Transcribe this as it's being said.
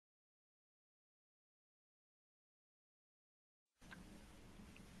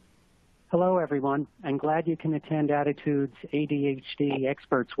Hello, everyone. I'm glad you can attend Attitude's ADHD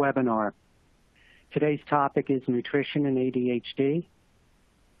Experts webinar. Today's topic is nutrition and ADHD.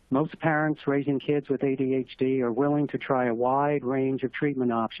 Most parents raising kids with ADHD are willing to try a wide range of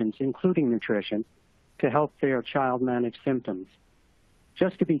treatment options, including nutrition, to help their child manage symptoms.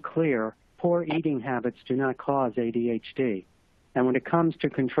 Just to be clear, poor eating habits do not cause ADHD. And when it comes to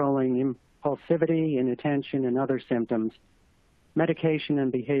controlling impulsivity, inattention, and other symptoms, medication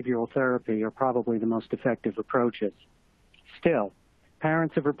and behavioral therapy are probably the most effective approaches. Still,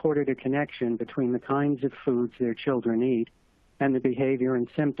 parents have reported a connection between the kinds of foods their children eat and the behavior and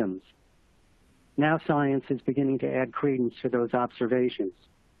symptoms. Now science is beginning to add credence to those observations.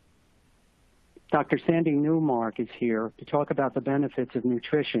 Dr. Sandy Newmark is here to talk about the benefits of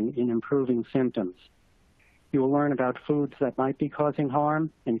nutrition in improving symptoms. You will learn about foods that might be causing harm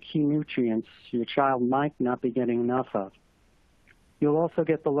and key nutrients your child might not be getting enough of. You'll also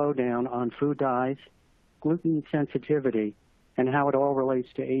get the lowdown on food dyes, gluten sensitivity, and how it all relates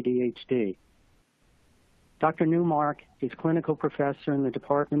to ADHD. Dr. Newmark is clinical professor in the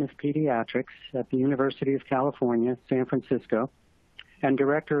Department of Pediatrics at the University of California, San Francisco, and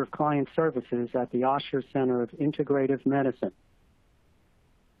director of client services at the Osher Center of Integrative Medicine.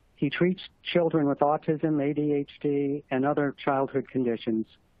 He treats children with autism, ADHD, and other childhood conditions,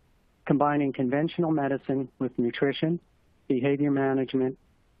 combining conventional medicine with nutrition, behavior management,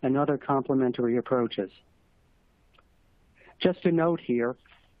 and other complementary approaches. Just a note here,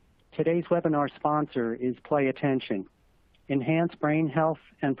 today's webinar sponsor is Play Attention, Enhance Brain Health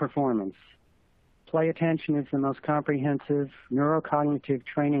and Performance. Play Attention is the most comprehensive neurocognitive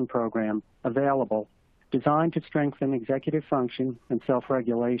training program available, designed to strengthen executive function and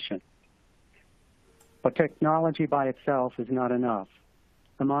self-regulation. But technology by itself is not enough.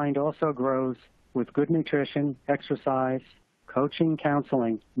 The mind also grows with good nutrition, exercise, coaching,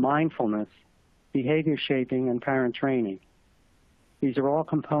 counseling, mindfulness, behavior shaping, and parent training. These are all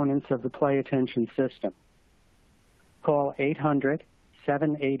components of the Play Attention system. Call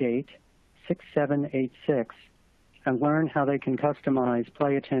 800-788-6786 and learn how they can customize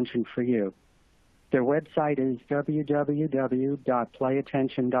Play Attention for you. Their website is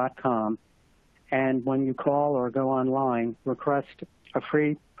www.playattention.com, and when you call or go online, request a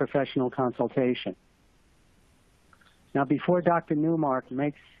free professional consultation. Now, before Dr. Newmark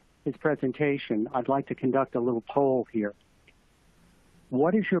makes his presentation, I'd like to conduct a little poll here.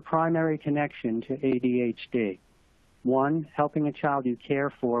 What is your primary connection to ADHD? 1, helping a child you care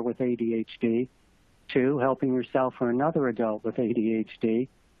for with ADHD. 2, helping yourself or another adult with ADHD.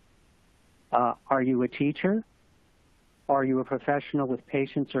 Are you a teacher? Are you a professional with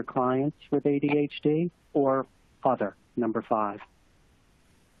patients or clients with ADHD? Or other, number 5.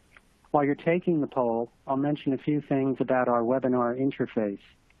 While you're taking the poll, I'll mention a few things about our webinar interface.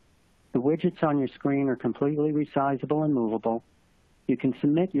 The widgets on your screen are completely resizable and movable. You can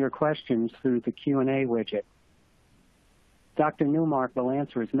submit your questions through the Q&A widget. Dr. Newmark will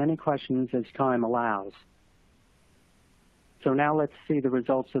answer as many questions as time allows. So now let's see the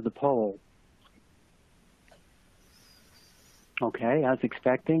results of the poll. Okay, as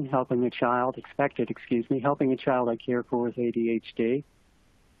helping a child I care for with ADHD.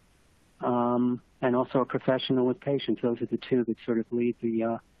 And also a professional with patients. Those are the two that sort of lead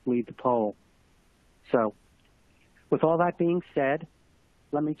the poll. So, with all that being said,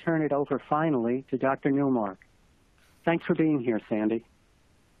 let me turn it over finally to Dr. Newmark. Thanks for being here, Sandy.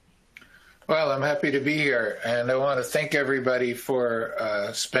 Well, I'm happy to be here, and I want to thank everybody for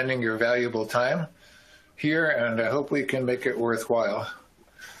spending your valuable time here, and I hope we can make it worthwhile.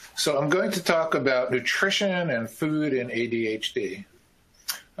 So I'm going to talk about nutrition and food and ADHD.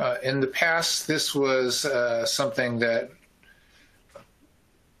 In the past, this was something that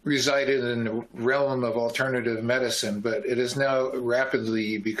resided in the realm of alternative medicine, but it is now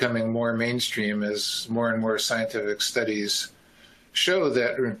rapidly becoming more mainstream as more and more scientific studies show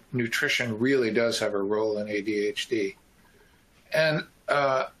that nutrition really does have a role in ADHD. And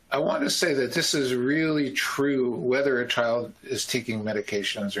I want to say that this is really true whether a child is taking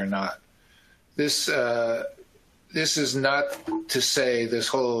medications or not. This is not to say, this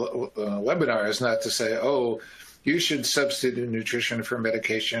whole webinar is not to say, oh, you should substitute nutrition for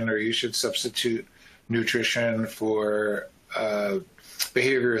medication, or you should substitute nutrition for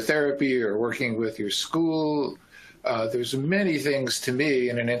behavior therapy or working with your school. There's many things to me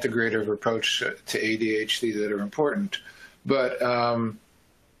in an integrative approach to ADHD that are important, but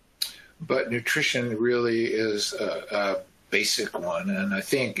nutrition really is a basic one. And I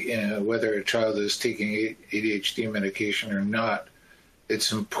think whether a child is taking ADHD medication or not,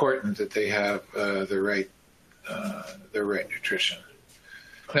 it's important that they have the right nutrition.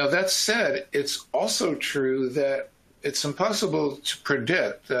 Now, that said, it's also true that it's impossible to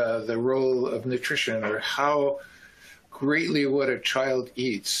predict the role of nutrition or how greatly what a child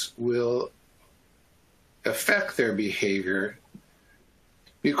eats will affect their behavior,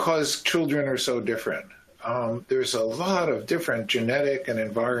 because children are so different. There's a lot of different genetic and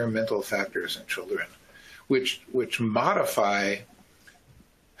environmental factors in children, which modify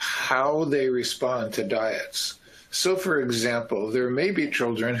how they respond to diets. So, for example, there may be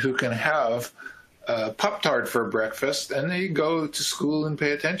children who can have Pop-Tart for breakfast, and they go to school and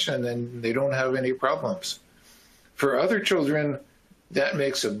pay attention, and they don't have any problems. For other children, that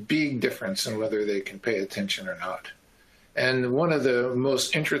makes a big difference in whether they can pay attention or not. And one of the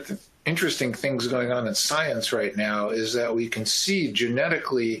most interesting things going on in science right now is that we can see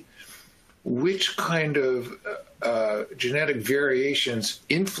genetically which kind of genetic variations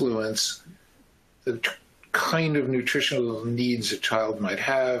influence the kind of nutritional needs a child might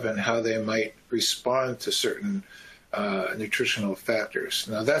have and how they might respond to certain nutritional factors.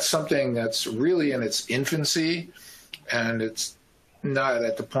 Now, that's something that's really in its infancy, and it's not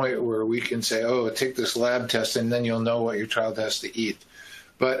at the point where we can say, oh, take this lab test and then you'll know what your child has to eat.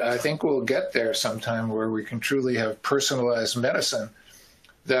 But I think we'll get there sometime where we can truly have personalized medicine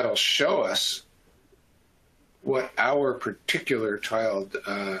that'll show us what our particular child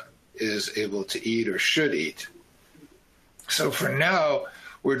is able to eat or should eat. So for now,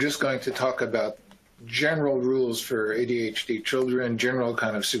 we're just going to talk about general rules for ADHD children, general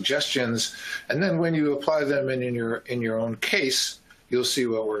kind of suggestions, and then when you apply them in your own case, you'll see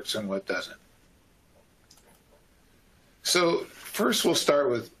what works and what doesn't. So first, we'll start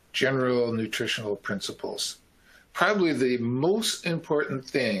with general nutritional principles. Probably the most important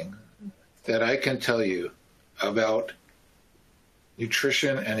thing that I can tell you about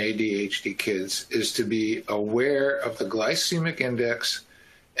nutrition and ADHD kids is to be aware of the glycemic index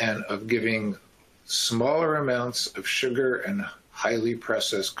and of giving smaller amounts of sugar and highly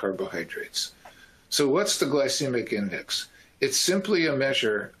processed carbohydrates. So what's the glycemic index? It's simply a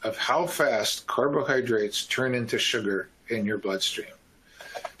measure of how fast carbohydrates turn into sugar in your bloodstream.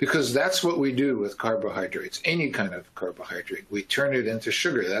 Because that's what we do with carbohydrates, any kind of carbohydrate. We turn it into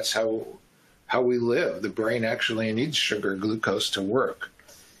sugar. That's how we live. The brain actually needs sugar, glucose, to work.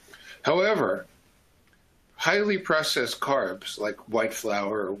 However, highly processed carbs, like white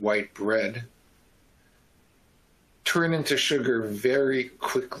flour or white bread, turn into sugar very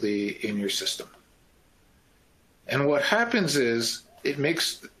quickly in your system. And what happens is it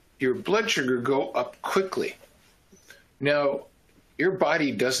makes your blood sugar go up quickly. Now, your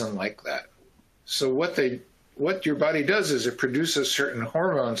body doesn't like that. So what your body does is it produces certain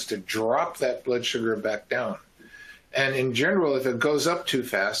hormones to drop that blood sugar back down. And in general, if it goes up too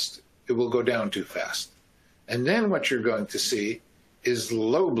fast, it will go down too fast. And then what you're going to see is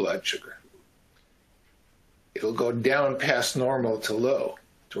low blood sugar. It'll go down past normal to low,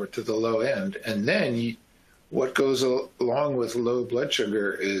 to the low end. And then what goes along with low blood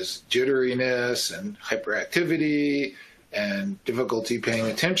sugar is jitteriness and hyperactivity and difficulty paying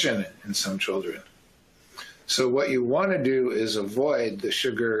attention in some children. So what you want to do is avoid the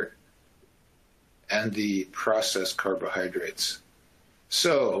sugar and the processed carbohydrates.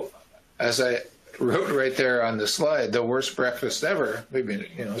 So, as I wrote right there on the slide, the worst breakfast ever, maybe,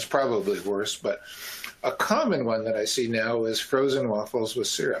 it's probably worse, but a common one that I see now is frozen waffles with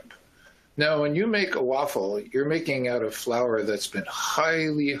syrup. Now, when you make a waffle, you're making out of flour that's been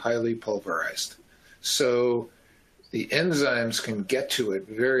highly, highly pulverized. So the enzymes can get to it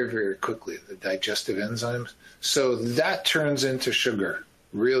very, very quickly, the digestive enzymes. So that turns into sugar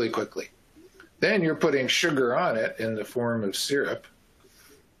really quickly. Then you're putting sugar on it in the form of syrup.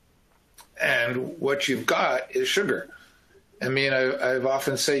 And what you've got is sugar. I mean, I've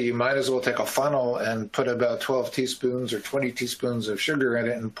often say you might as well take a funnel and put about 12 teaspoons or 20 teaspoons of sugar in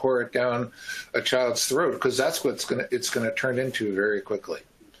it and pour it down a child's throat, because that's what it's going to turn into very quickly.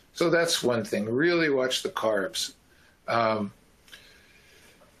 So that's one thing. Really watch the carbs. The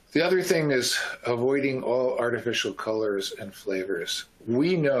other thing is avoiding all artificial colors and flavors.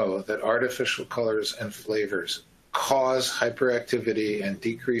 We know that artificial colors and flavors cause hyperactivity and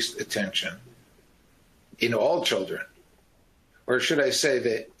decreased attention in all children. Or should I say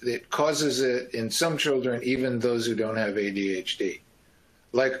that it causes it in some children, even those who don't have ADHD.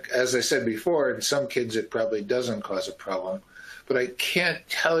 Like, as I said before, in some kids it probably doesn't cause a problem. But I can't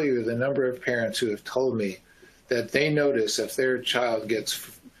tell you the number of parents who have told me that they notice if their child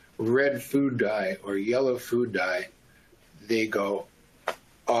gets red food dye or yellow food dye, they go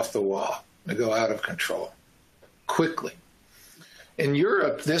off the wall. They go out of control quickly. In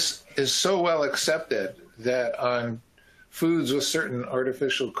Europe, this is so well accepted that on foods with certain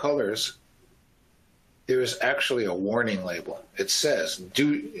artificial colors, there is actually a warning label. It says,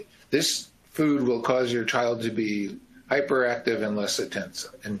 this food will cause your child to be hyperactive and less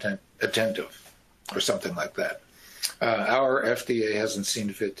attentive, or something like that. Our FDA hasn't seen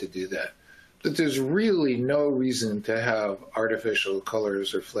fit to do that. But there's really no reason to have artificial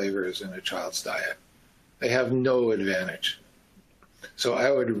colors or flavors in a child's diet. They have no advantage. So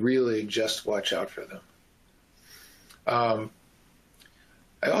I would really just watch out for them.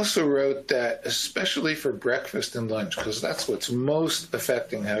 I also wrote that, especially for breakfast and lunch, because that's what's most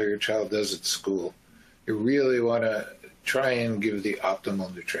affecting how your child does at school, you really want to try and give the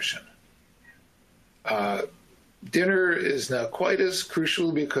optimal nutrition. Dinner is not quite as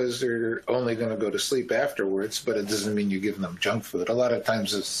crucial because they're only going to go to sleep afterwards, but it doesn't mean you give them junk food. A lot of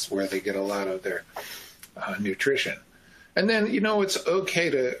times it's where they get a lot of their nutrition. And then, it's okay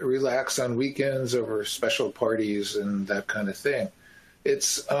to relax on weekends over special parties and that kind of thing.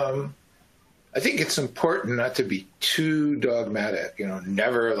 I think it's important not to be too dogmatic,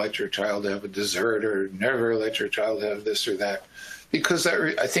 never let your child have a dessert or never let your child have this or that, because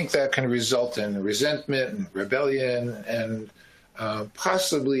I think that can result in resentment and rebellion and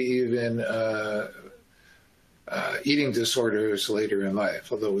possibly even eating disorders later in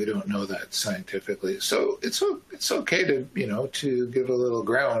life, although we don't know that scientifically. So it's okay to, to give a little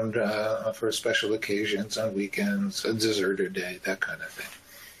ground for special occasions on weekends, a dessert or day, that kind of thing.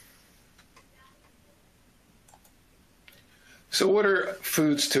 So what are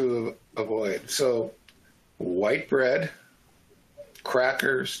foods to avoid? So white bread,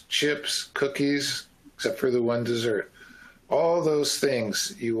 crackers, chips, cookies, except for the one dessert. All those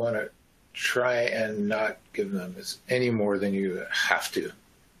things you want to try and not give them any more than you have to.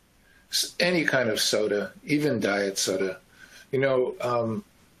 Any kind of soda, even diet soda.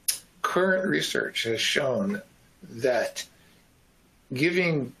 Current research has shown that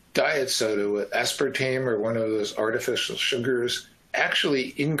giving diet soda with aspartame or one of those artificial sugars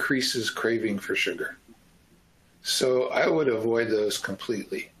actually increases craving for sugar. So I would avoid those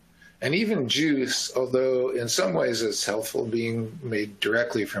completely. And even juice, although in some ways it's helpful being made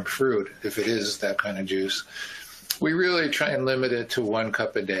directly from fruit, if it is that kind of juice, we really try and limit it to 1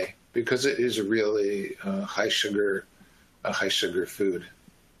 cup a day because it is really a high sugar food.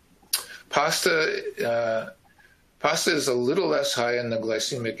 Pasta is a little less high in the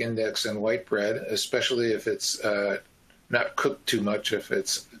glycemic index than white bread, especially if it's not cooked too much, if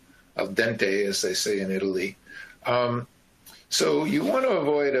it's al dente, as they say in Italy. So you want to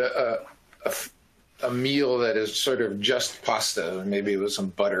avoid a meal that is sort of just pasta, maybe with some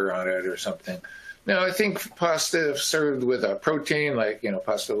butter on it or something. Now, I think pasta served with a protein, like,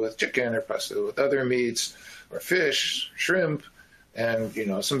 pasta with chicken or pasta with other meats or fish, shrimp, and,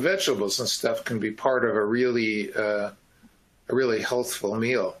 some vegetables and stuff can be part of a really healthful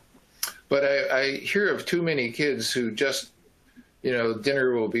meal. But I hear of too many kids who just,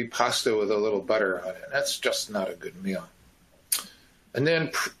 dinner will be pasta with a little butter on it. That's just not a good meal. And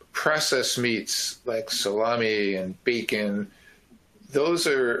then processed meats like salami and bacon, those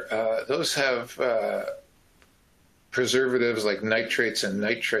have preservatives like nitrates and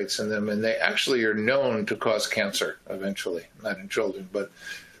nitrates in them, and they actually are known to cause cancer eventually, not in children, but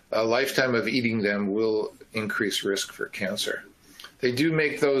a lifetime of eating them will increase risk for cancer. They do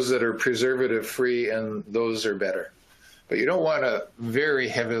make those that are preservative-free, and those are better. But you don't want a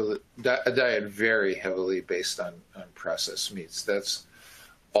diet very heavily based on processed meats. That's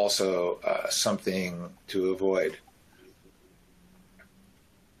also something to avoid.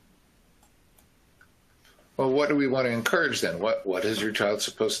 Well, what do we want to encourage then? What is your child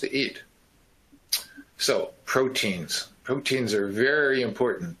supposed to eat? So proteins. Proteins are very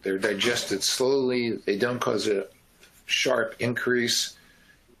important. They're digested slowly. They don't cause a sharp increase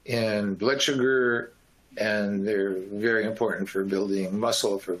in blood sugar, and they're very important for building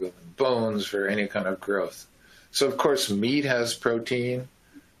muscle, for building bones, for any kind of growth. So, of course, meat has protein,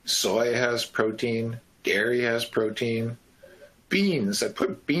 soy has protein, dairy has protein. Beans, I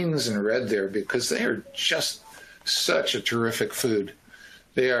put beans in red there because they are just such a terrific food.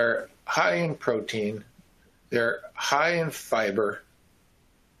 They are high in protein, they're high in fiber,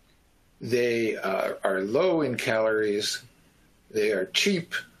 they are low in calories, they are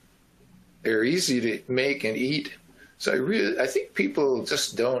cheap, they're easy to make and eat. So I think people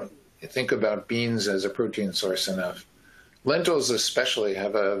just don't think about beans as a protein source enough. Lentils especially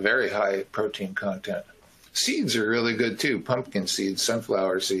have a very high protein content. Seeds are really good too, pumpkin seeds,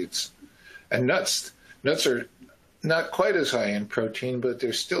 sunflower seeds. And nuts. Nuts are not quite as high in protein, but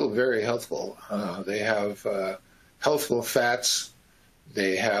they're still very healthful. They have healthful fats,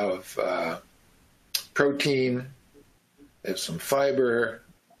 they have protein, they have some fiber,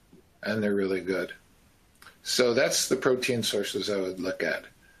 and they're really good. So that's the protein sources I would look at.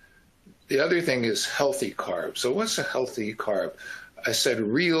 The other thing is healthy carbs. So what's a healthy carb? I said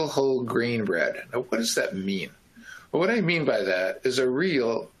real whole grain bread. Now, what does that mean? Well, what I mean by that is a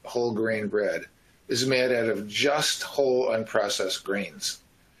real whole grain bread is made out of just whole unprocessed grains.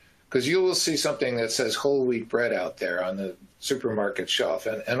 Because you will see something that says whole wheat bread out there on the supermarket shelf,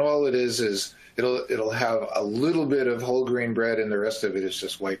 and all it is it'll have a little bit of whole grain bread, and the rest of it is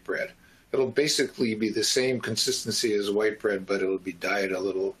just white bread. It'll basically be the same consistency as white bread, but it'll be dyed a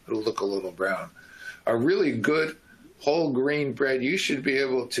little, it'll look a little brown. A really good whole grain bread, you should be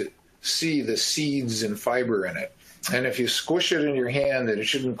able to see the seeds and fiber in it. And if you squish it in your hand, then it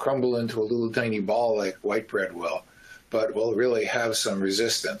shouldn't crumble into a little tiny ball like white bread will, but will really have some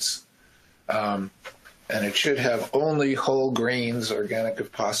resistance. And it should have only whole grains, organic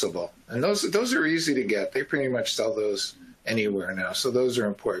if possible. And those are easy to get. They pretty much sell those anywhere now, so those are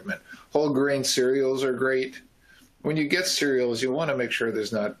important. Whole grain cereals are great. When you get cereals, you want to make sure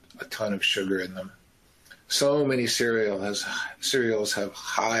there's not a ton of sugar in them. So many cereals have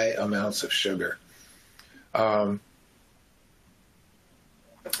high amounts of sugar.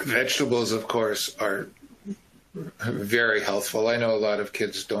 Vegetables, of course, are very healthful. I know a lot of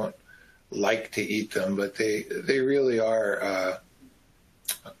kids don't like to eat them, but they really are a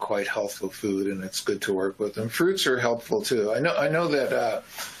quite healthful food, and it's good to work with them. Fruits are helpful too. I know that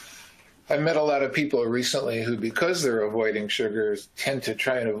I met a lot of people recently who, because they're avoiding sugars, tend to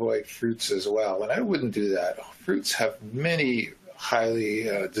try and avoid fruits as well, and I wouldn't do that. Fruits have many highly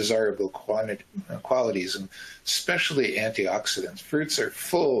desirable qualities, and especially antioxidants. Fruits are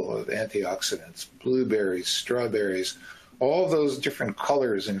full of antioxidants. Blueberries, strawberries, all those different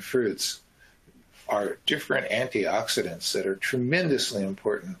colors in fruits are different antioxidants that are tremendously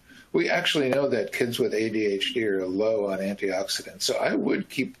important. We actually know that kids with ADHD are low on antioxidants, so I would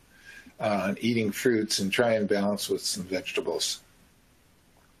keep on eating fruits and try and balance with some vegetables.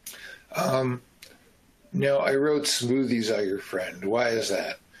 Now, I wrote smoothies are your friend. Why is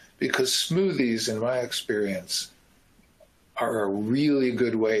that? Because smoothies, in my experience, are a really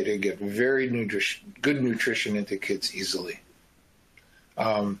good way to get very good nutrition into kids easily.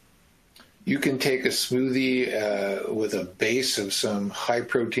 You can take a smoothie with a base of some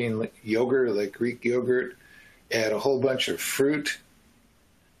high-protein yogurt, like Greek yogurt, add a whole bunch of fruit,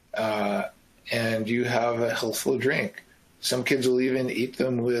 and you have a healthful drink. Some kids will even eat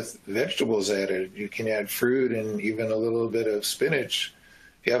them with vegetables added. You can add fruit and even a little bit of spinach.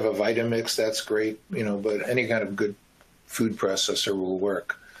 If you have a Vitamix, that's great, but any kind of good food processor will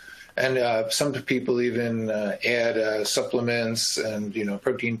work. And some people even add supplements and,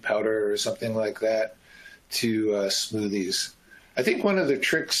 protein powder or something like that to smoothies. I think one of the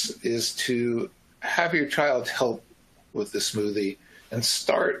tricks is to have your child help with the smoothie and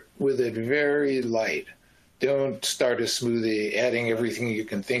start with it very light. Don't start a smoothie adding everything you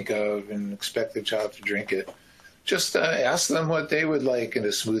can think of and expect the child to drink it. Just ask them what they would like in a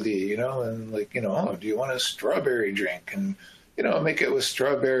smoothie, and do you want a strawberry drink? And, make it with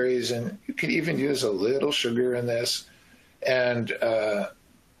strawberries, and you can even use a little sugar in this and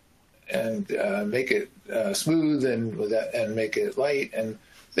make it smooth and make it light. And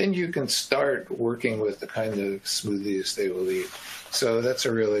then you can start working with the kind of smoothies they will eat. So that's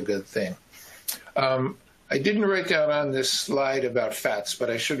a really good thing. I didn't write down on this slide about fats, but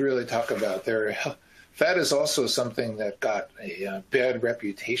I should really talk about fat is also something that got a bad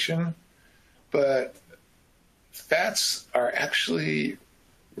reputation, but fats are actually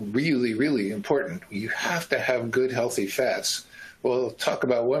really, really important. You have to have good, healthy fats. We'll talk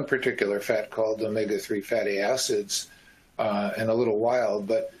about one particular fat called omega-3 fatty acids in a little while,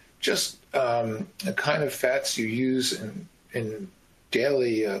 but just the kind of fats you use in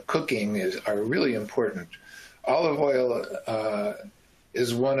daily cooking are really important. Olive oil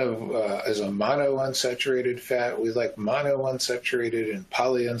is is a monounsaturated fat. We like monounsaturated and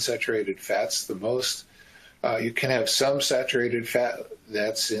polyunsaturated fats the most. You can have some saturated fat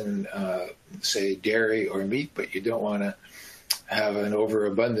that's in, say, dairy or meat, but you don't want to have an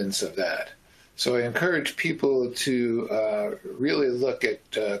overabundance of that. So I encourage people to really look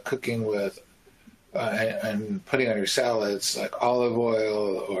at cooking with and putting on your salads like olive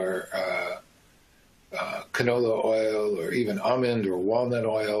oil or canola oil or even almond or walnut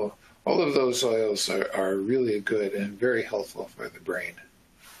oil. All of those oils are really good and very helpful for the brain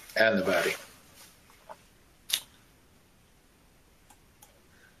and the body.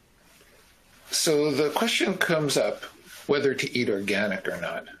 So the question comes up whether to eat organic or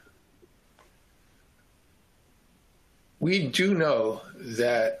not. We do know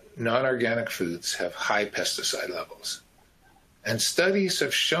that non-organic foods have high pesticide levels. And studies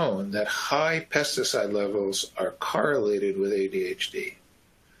have shown that high pesticide levels are correlated with ADHD.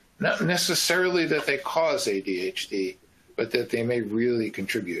 Not necessarily that they cause ADHD, but that they may really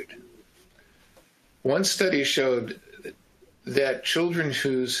contribute. One study showed that children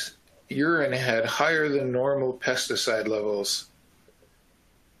whose urine had higher than normal pesticide levels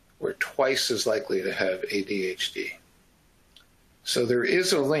were twice as likely to have ADHD. So there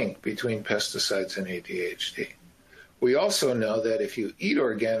is a link between pesticides and ADHD. We also know that if you eat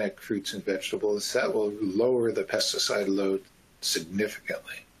organic fruits and vegetables, that will lower the pesticide load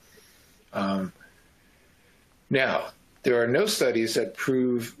significantly. Now, there are no studies that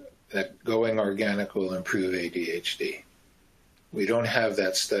prove that going organic will improve ADHD. We don't have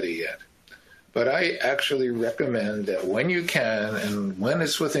that study yet. But I actually recommend that when you can and when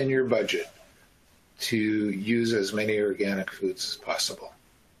it's within your budget, to use as many organic foods as possible.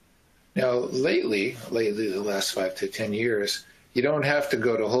 Now, lately, the last 5 to 10 years, you don't have to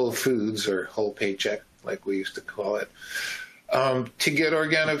go to Whole Foods or Whole Paycheck, like we used to call it, to get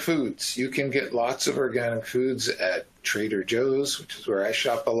organic foods. You can get lots of organic foods at Trader Joe's, which is where I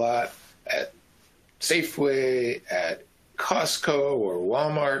shop a lot, at Safeway, at Costco or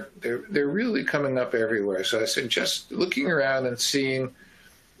Walmart. They're really coming up everywhere. So I suggest looking around and seeing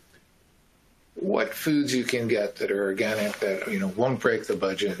what foods you can get that are organic, that won't break the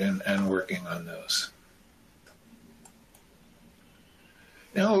budget, and working on those.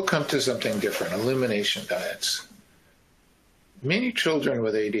 Now we'll come to something different, elimination diets. Many children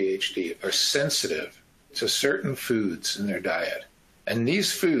with ADHD are sensitive to certain foods in their diet, and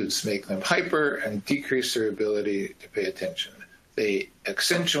these foods make them hyper and decrease their ability to pay attention. They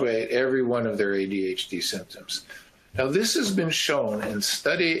accentuate every one of their ADHD symptoms. Now, this has been shown in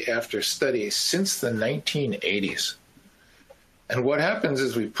study after study since the 1980s. And what happens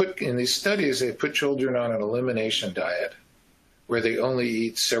is in these studies, they put children on an elimination diet where they only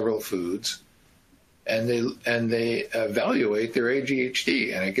eat several foods, and they evaluate their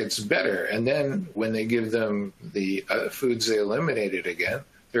ADHD, and it gets better. And then when they give them the foods they eliminated again,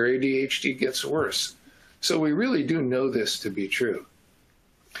 their ADHD gets worse. So we really do know this to be true.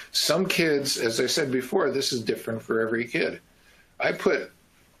 Some kids, as I said before, this is different for every kid. I put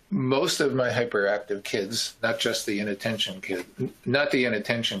most of my hyperactive kids, not just the inattention kid, not the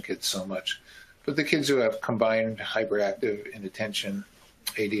inattention kids so much, but the kids who have combined hyperactive, inattention,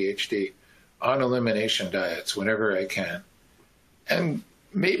 ADHD, on elimination diets whenever I can. And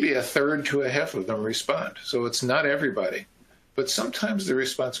maybe a third to a half of them respond. So it's not everybody, but sometimes the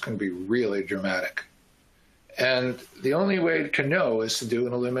response can be really dramatic. And the only way to know is to do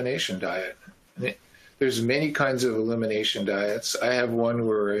an elimination diet. There's many kinds of elimination diets. I have one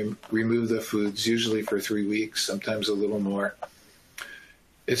where I remove the foods, usually for 3 weeks, sometimes a little more.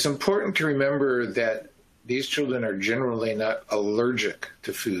 It's important to remember that these children are generally not allergic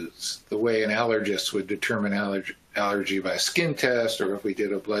to foods, the way an allergist would determine allergy by a skin test or if we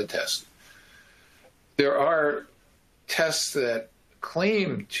did a blood test. There are tests that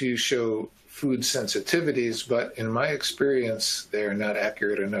claim to show food sensitivities, but in my experience, they are not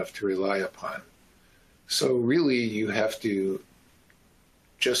accurate enough to rely upon. So really, you have to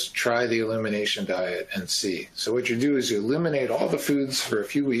just try the elimination diet and see. So what you do is you eliminate all the foods for a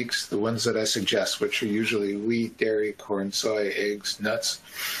few weeks, the ones that I suggest, which are usually wheat, dairy, corn, soy, eggs, nuts.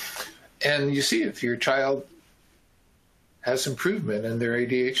 And you see if your child has improvement in their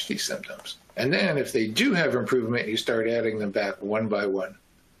ADHD symptoms. And then if they do have improvement, you start adding them back one by one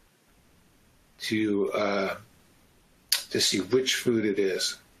to see which food it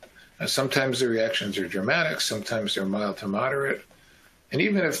is. Now, sometimes the reactions are dramatic, sometimes they're mild to moderate. And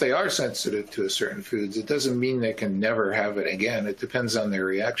even if they are sensitive to a certain foods, it doesn't mean they can never have it again. It depends on their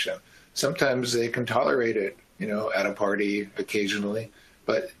reaction. Sometimes they can tolerate it, at a party occasionally,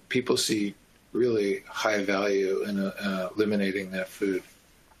 but people see really high value in eliminating that food.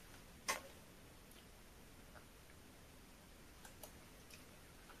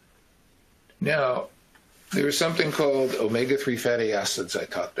 Now, there's something called omega-3 fatty acids I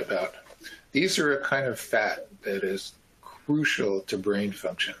talked about. These are a kind of fat that is crucial to brain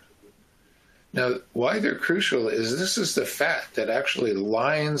function. Now, why they're crucial is this is the fat that actually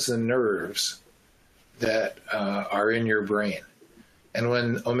lines the nerves that are in your brain. And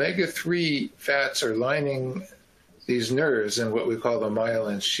when omega-3 fats are lining these nerves in what we call the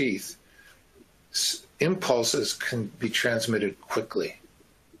myelin sheath, impulses can be transmitted quickly.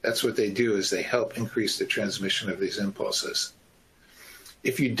 That's what they do, is they help increase the transmission of these impulses.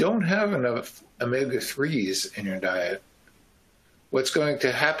 If you don't have enough omega-3s in your diet, what's going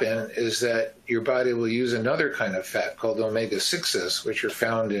to happen is that your body will use another kind of fat called omega-6s, which are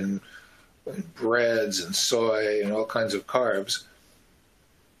found in breads and soy and all kinds of carbs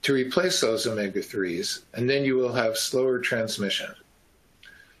to replace those omega-3s, and then you will have slower transmission.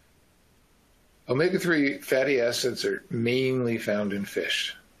 Omega-3 fatty acids are mainly found in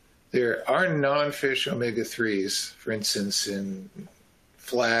fish. There are non-fish omega-3s, for instance, in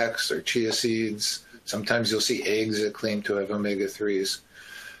flax or chia seeds. Sometimes you'll see eggs that claim to have omega-3s.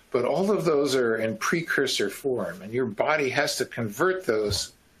 But all of those are in precursor form, and your body has to convert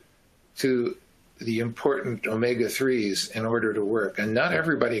those to the important omega-3s in order to work. And not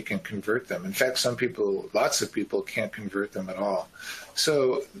everybody can convert them. In fact, some people, lots of people, can't convert them at all.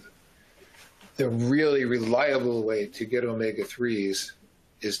 So the really reliable way to get omega-3s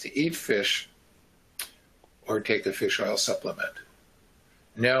is to eat fish or take a fish oil supplement.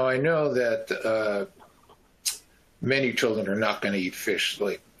 Now, I know that many children are not going to eat fish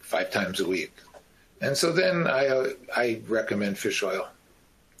like 5 times a week. And so then I recommend fish oil.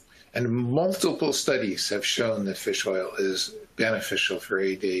 And multiple studies have shown that fish oil is beneficial for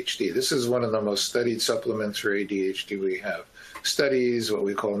ADHD. This is one of the most studied supplements for ADHD we have. Studies, what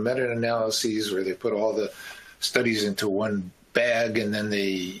we call meta-analyses, where they put all the studies into one bag and then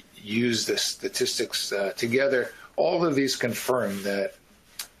they use the statistics together. All of these confirm that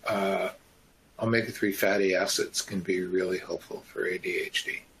omega-3 fatty acids can be really helpful for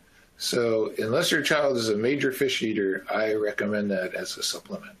ADHD. So unless your child is a major fish eater, I recommend that as a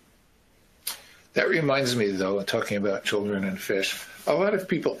supplement. That reminds me, though, talking about children and fish, a lot of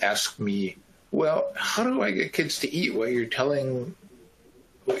people ask me, well, how do I get kids to eat what you're telling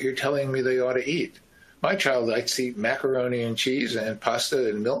me they ought to eat? My child likes to eat macaroni and cheese and pasta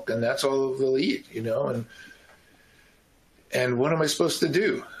and milk, and that's all they'll eat, you know, and what am I supposed to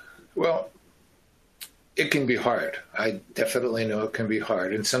do? Well, it can be hard. I definitely know it can be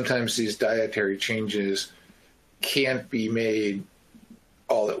hard. And sometimes these dietary changes can't be made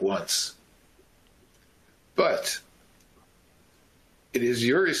all at once. But it is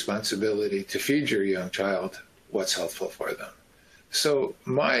your responsibility to feed your young child what's helpful for them. So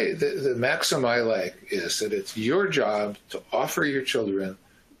the maxim I like is that it's your job to offer your children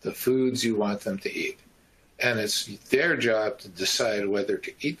the foods you want them to eat. And it's their job to decide whether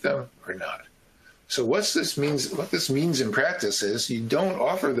to eat them or not. So what this means in practice is you don't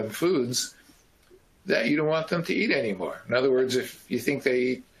offer them foods that you don't want them to eat anymore. In other words, if you think they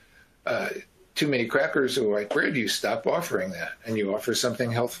eat too many crackers or white bread, you stop offering that and you offer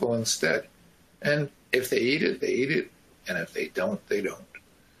something healthful instead. And if they eat it, they eat it. And if they don't, they don't.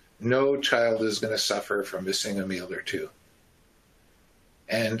 No child is going to suffer from missing a meal or two.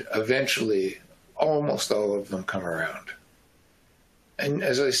 And eventually, almost all of them come around. And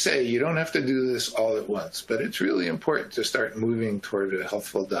as I say, you don't have to do this all at once, but it's really important to start moving toward a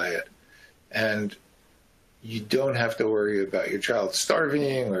healthful diet. And you don't have to worry about your child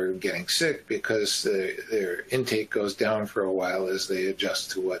starving or getting sick because their intake goes down for a while as they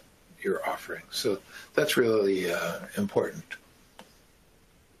adjust to what you're offering. So that's really important.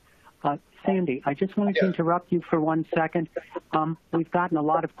 Sandy, I just wanted to interrupt you for 1 second. We've gotten a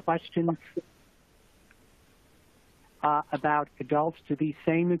lot of questions about adults. Do these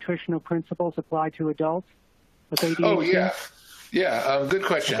same nutritional principles apply to adults with ADHD? Oh, yeah. Good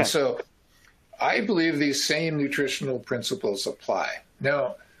question. Okay. So I believe these same nutritional principles apply.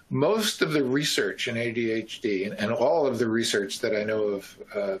 Now, most of the research in ADHD, and all of the research that I know of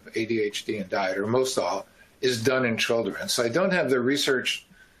ADHD and diet, or most all, is done in children. So I don't have the research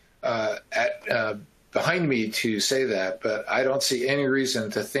behind me to say that, but I don't see any reason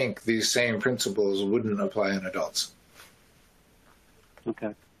to think these same principles wouldn't apply in adults.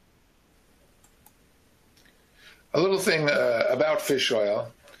 Okay. A little thing about fish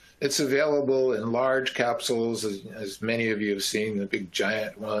oil. It's available in large capsules, as many of you have seen, the big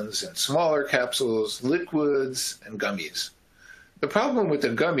giant ones, and smaller capsules, liquids, and gummies. The problem with the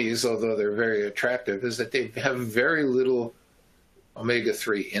gummies, although they're very attractive, is that they have very little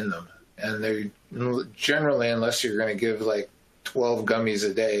omega-3 in them. And they generally, unless you're going to give like 12 gummies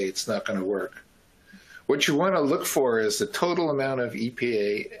a day, it's not going to work. What you want to look for is the total amount of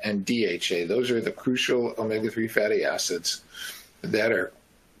EPA and DHA. Those are the crucial omega-3 fatty acids that are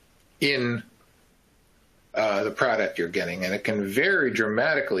in the product you're getting, and it can vary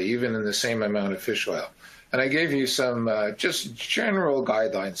dramatically even in the same amount of fish oil. And I gave you some just general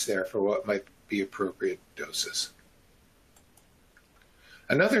guidelines there for what might be appropriate doses.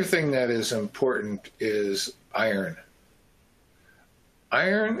 Another thing that is important is iron.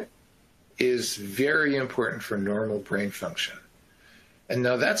 Iron is very important for normal brain function. And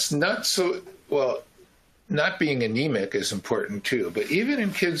now that's not so, well, not being anemic is important too, but even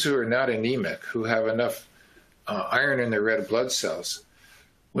in kids who are not anemic, who have enough iron in their red blood cells,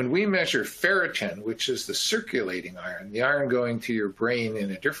 When we measure ferritin, which is the circulating iron, the iron going to your brain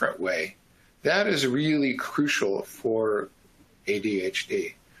in a different way, that is really crucial for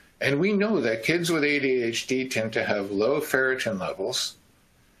ADHD. And we know that kids with ADHD tend to have low ferritin levels,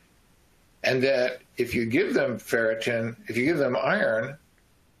 and that if you give them ferritin, if you give them iron,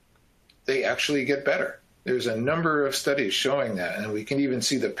 they actually get better. There's a number of studies showing that, and we can even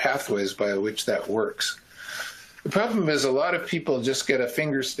see the pathways by which that works. The problem is a lot of people just get a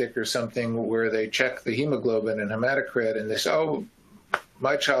finger stick or something where they check the hemoglobin and hematocrit, and they say, oh,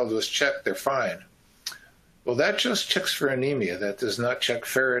 my child was checked, they're fine. Well, that just checks for anemia. That does not check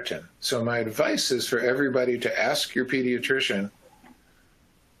ferritin. So my advice is for everybody to ask your pediatrician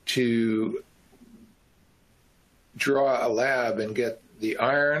to draw a lab and get the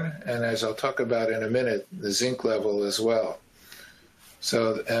iron, and as I'll talk about in a minute, the zinc level as well.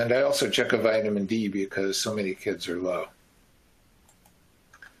 So, and I also check a vitamin D because so many kids are low.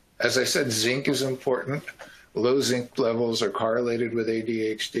 As I said, zinc is important. Low zinc levels are correlated with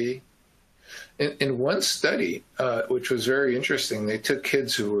ADHD. In one study, which was very interesting, they took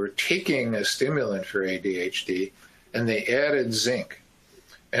kids who were taking a stimulant for ADHD and they added zinc.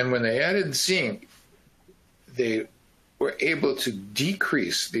 And when they added zinc, they were able to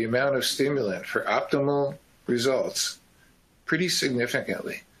decrease the amount of stimulant for optimal results pretty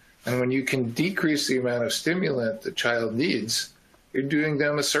significantly. And when you can decrease the amount of stimulant the child needs, you're doing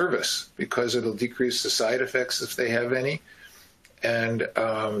them a service because it'll decrease the side effects if they have any, and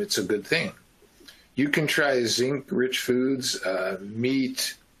it's a good thing. You can try zinc-rich foods,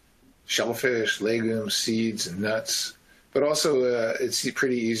 meat, shellfish, legumes, seeds, and nuts, but also it's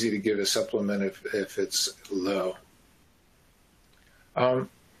pretty easy to give a supplement if it's low.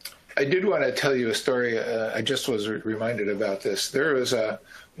 I did want to tell you a story. I just was reminded about this. There was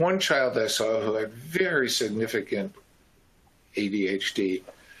one child I saw who had very significant ADHD.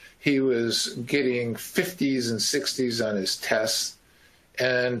 He was getting 50s and 60s on his tests,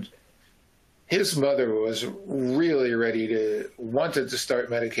 and his mother was really wanted to start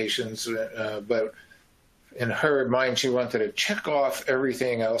medications, but in her mind, she wanted to check off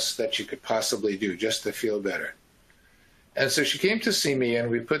everything else that she could possibly do just to feel better. And so she came to see me, and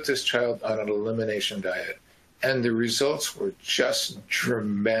we put this child on an elimination diet. And the results were just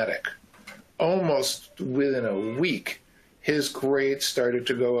dramatic. Almost within a week, his grades started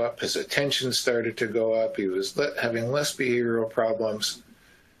to go up, his attention started to go up, he was having less behavioral problems.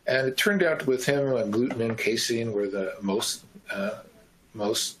 And it turned out with him, gluten and casein were the most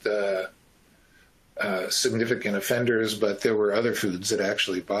significant offenders, but there were other foods that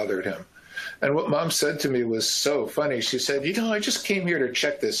actually bothered him. And what Mom said to me was so funny. She said, I just came here to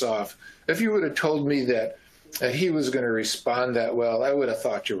check this off. If you would have told me that he was going to respond that well, I would have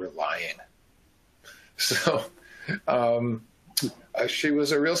thought you were lying. So she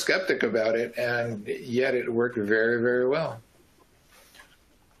was a real skeptic about it, and yet it worked very, very well.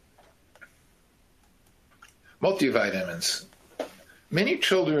 Multivitamins. Many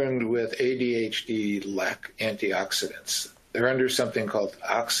children with ADHD lack antioxidants. They're under something called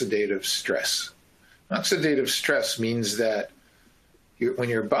oxidative stress. Oxidative stress means that when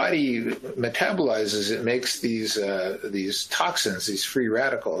your body metabolizes, it makes these toxins, these free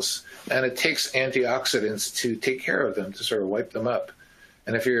radicals, and it takes antioxidants to take care of them, to sort of wipe them up.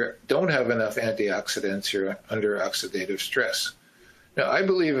 And if you don't have enough antioxidants, you're under oxidative stress. Now, I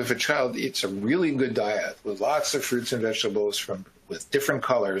believe if a child eats a really good diet with lots of fruits and vegetables with different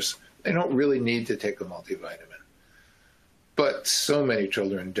colors, they don't really need to take a multivitamin. But so many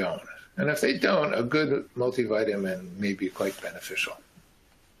children don't. And if they don't, a good multivitamin may be quite beneficial.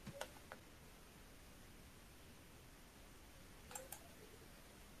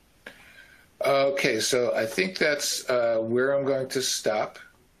 Okay, so I think that's where I'm going to stop.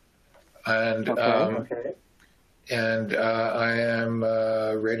 And Okay. And I am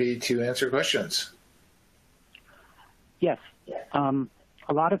ready to answer questions. Yes.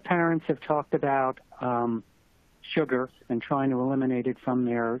 A lot of parents have talked about sugar and trying to eliminate it from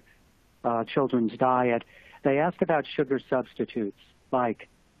their children's diet. They asked about sugar substitutes like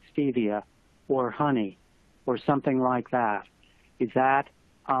stevia or honey or something like that. Is that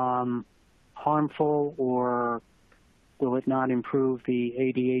harmful, or will it not improve the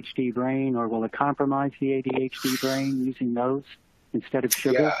ADHD brain, or will it compromise the ADHD brain using those instead of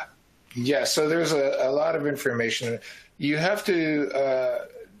sugar? Yeah. So there's a lot of information. You have to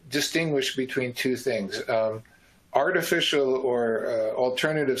distinguish between two things. Artificial or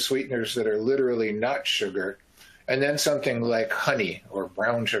alternative sweeteners that are literally not sugar, and then something like honey or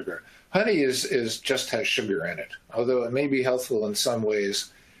brown sugar. Honey is just has sugar in it. Although it may be healthful in some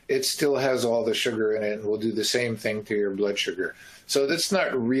ways, it still has all the sugar in it and will do the same thing to your blood sugar. So that's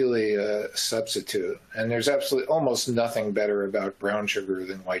not really a substitute. And there's absolutely almost nothing better about brown sugar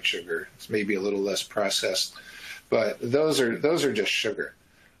than white sugar. It's maybe a little less processed, but those are just sugar.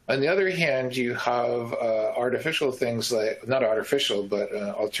 On the other hand, you have artificial things like, not artificial, but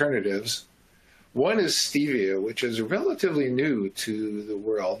alternatives. One is stevia, which is relatively new to the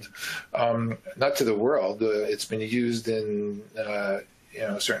world. Not to the world. It's been used in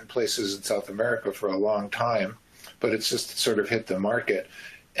certain places in South America for a long time, but it's just sort of hit the market.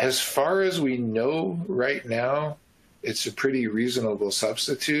 As far as we know right now, it's a pretty reasonable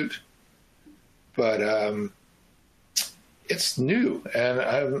substitute, but it's new,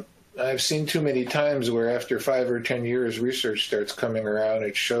 and I've seen too many times where after 5 or 10 years, research starts coming around.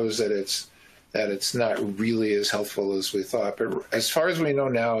 It shows that it's not really as helpful as we thought. But as far as we know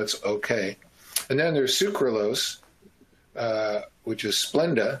now, it's okay. And then there's sucralose, which is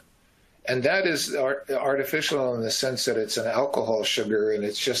Splenda, and that is artificial in the sense that it's an alcohol sugar and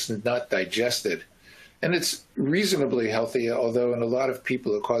it's just not digested. And it's reasonably healthy, although in a lot of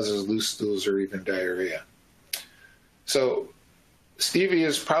people it causes loose stools or even diarrhea. So stevia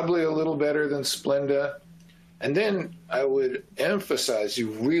is probably a little better than Splenda. And then I would emphasize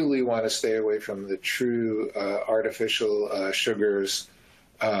you really want to stay away from the true artificial sugars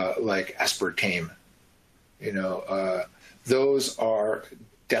like aspartame. Those are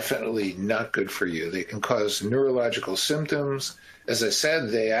definitely not good for you. They can cause neurological symptoms. As I said,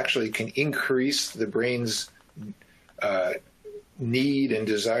 they actually can increase the brain's need and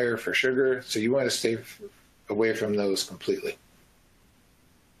desire for sugar. So you want to stay away from those completely.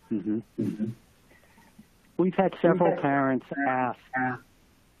 Mm-hmm. Mm-hmm. We've had several parents ask.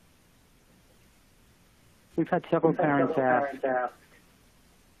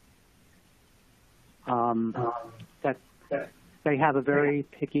 That they have a very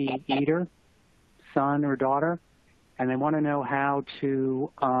picky eater, son or daughter, and they want to know how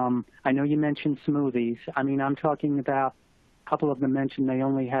to. I know you mentioned smoothies. I mean, I'm talking about a couple of them mentioned they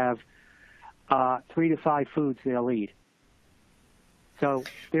only have 3 to 5 foods they'll eat. So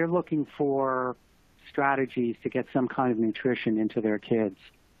they're looking for strategies to get some kind of nutrition into their kids.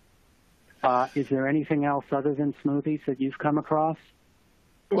 Is there anything else other than smoothies that you've come across?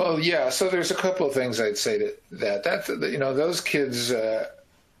 Well, yeah. So there's a couple of things I'd say to that. Those kids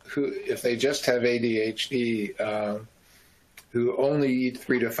who, if they just have ADHD, who only eat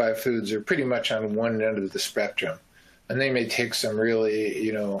 3 to 5 foods, are pretty much on one end of the spectrum, and they may take some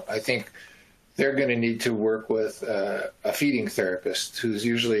really, I think they're going to need to work with a feeding therapist, who's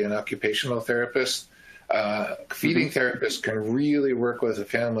usually an occupational therapist. Feeding therapists can really work with a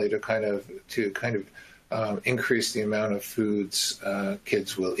family to kind of increase the amount of foods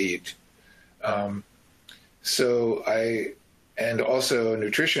kids will eat. And also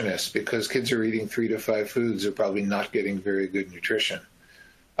nutritionists, because kids are eating 3 to 5 foods are probably not getting very good nutrition.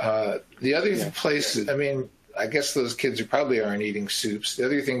 The other place, I guess those kids probably aren't eating soups. The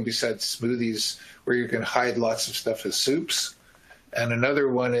other thing besides smoothies where you can hide lots of stuff is soups. And another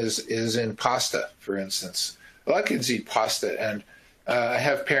one is in pasta, for instance. A lot of kids eat pasta, and I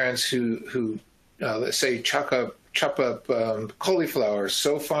have parents who let's say chop up cauliflower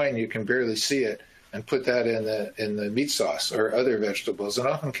so fine you can barely see it, and put that in the meat sauce or other vegetables, and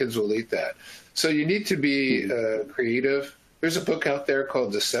often kids will eat that. So you need to be creative. There's a book out there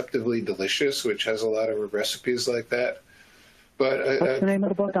called Deceptively Delicious, which has a lot of recipes like that. But what's the name of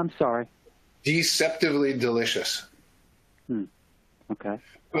the book? I'm sorry. Deceptively Delicious. Okay.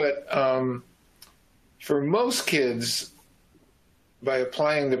 But for most kids, by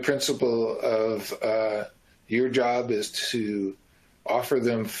applying the principle of your job is to offer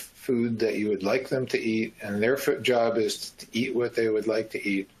them food that you would like them to eat, and their job is to eat what they would like to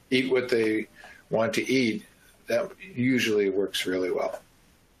eat what they want to eat, that usually works really well.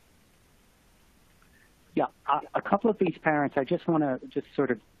 Yeah, a couple of these parents, I just want to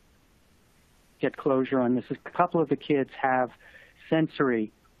sort of get closure on this. A couple of the kids have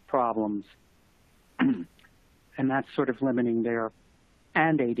sensory problems, and that's sort of limiting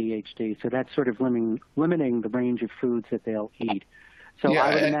and ADHD, so that's sort of limiting the range of foods that they'll eat. So yeah,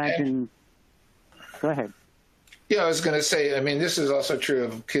 I would imagine. Go ahead. Yeah, I was going to say, this is also true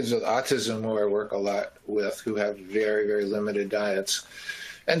of kids with autism, who I work a lot with, who have very, very limited diets.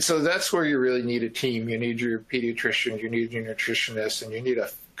 And so that's where you really need a team. You need your pediatrician, you need your nutritionist, and you need a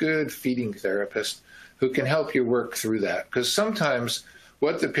good feeding therapist who can help you work through that. Because sometimes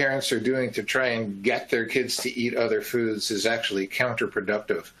what the parents are doing to try and get their kids to eat other foods is actually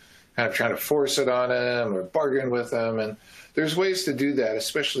counterproductive. Kind of trying to force it on them or bargain with them. And there's ways to do that,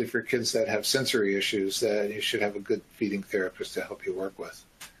 especially for kids that have sensory issues, that you should have a good feeding therapist to help you work with.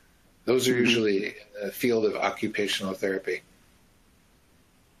 Those are usually in the field of occupational therapy.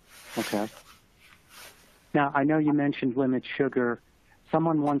 Okay. Now, I know you mentioned limit sugar.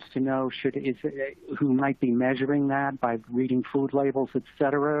 Someone wants to know who might be measuring that by reading food labels, et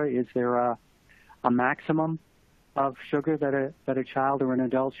cetera. Is there a maximum of sugar that a child or an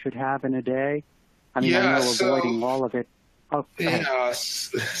adult should have in a day? I mean, I know avoiding all of it. Oh, yeah,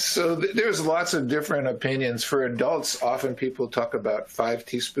 so there's lots of different opinions. For adults, often people talk about 5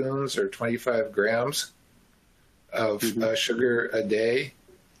 teaspoons or 25 grams of sugar a day.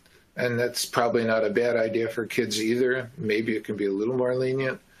 And that's probably not a bad idea for kids either. Maybe it can be a little more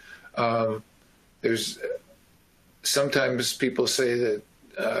lenient. There's sometimes people say that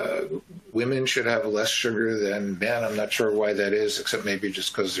women should have less sugar than men. I'm not sure why that is, except maybe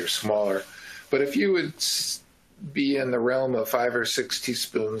just because they're smaller. But if you would be in the realm of 5 or 6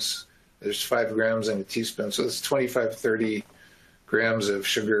 teaspoons, there's 5 grams in a teaspoon, so it's 25, 30 grams of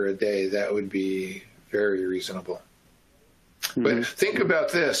sugar a day. That would be very reasonable. But think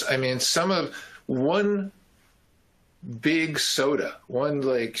about this. I mean, one big soda, one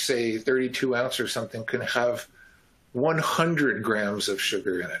like, say, 32 ounce or something, can have 100 grams of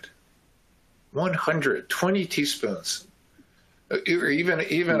sugar in it. 20 teaspoons. Or even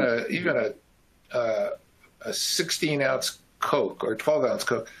a 16 ounce Coke or 12 ounce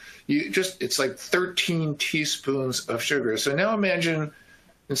Coke. It's like 13 teaspoons of sugar. So now imagine,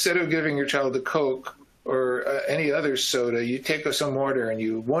 instead of giving your child a Coke or any other soda, you take some water and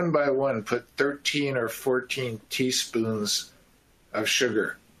you one by one put 13 or 14 teaspoons of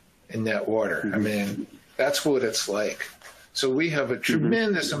sugar in that water. I mean, that's what it's like. So we have a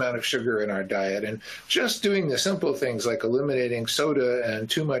tremendous amount of sugar in our diet, and just doing the simple things like eliminating soda and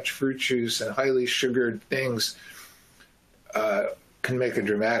too much fruit juice and highly sugared things can make a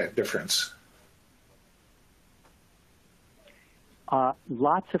dramatic difference.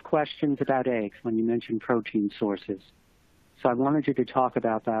 Lots of questions about eggs when you mentioned protein sources. So I wanted you to talk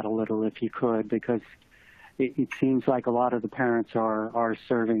about that a little if you could, because it seems like a lot of the parents are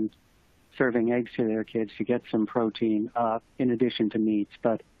serving eggs to their kids to get some protein in addition to meats.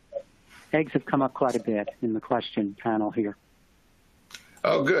 But eggs have come up quite a bit in the question panel here.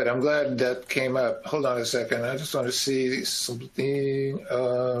 Oh, good. I'm glad that came up. Hold on a second. I just want to see something.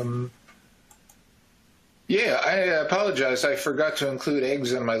 Yeah, I apologize. I forgot to include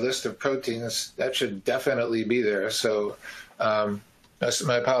eggs in my list of proteins. That should definitely be there. So my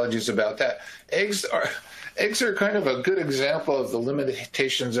apologies about that. Eggs are kind of a good example of the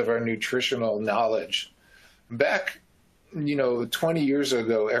limitations of our nutritional knowledge. Back, 20 years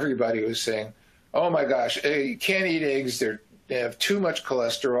ago, everybody was saying, oh my gosh, you can't eat eggs. They have too much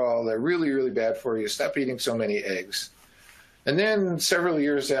cholesterol. They're really, really bad for you. Stop eating so many eggs. And then several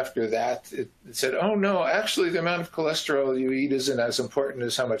years after that, it said, oh no, actually the amount of cholesterol you eat isn't as important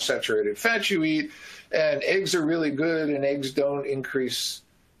as how much saturated fat you eat. And eggs are really good, and eggs don't increase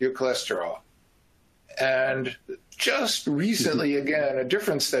your cholesterol. And just recently, again, a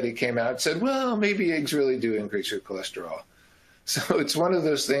different study came out and said, well, maybe eggs really do increase your cholesterol. So it's one of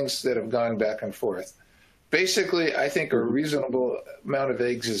those things that have gone back and forth. Basically, I think a reasonable amount of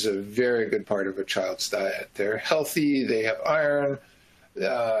eggs is a very good part of a child's diet. They're healthy, they have iron,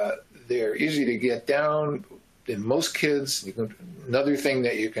 they're easy to get down in most kids. Another thing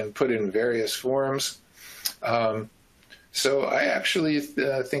that you can put in various forms. So I actually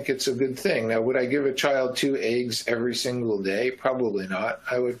think it's a good thing. Now, would I give a child 2 eggs every single day? Probably not.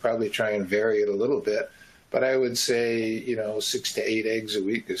 I would probably try and vary it a little bit. But I would say, 6 to 8 eggs a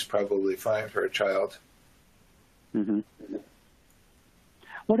week is probably fine for a child. Mm-hmm.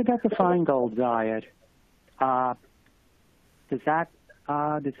 What about the Feingold diet? Does that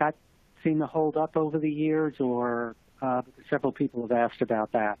seem to hold up over the years, or several people have asked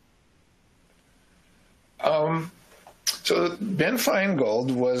about that? So Ben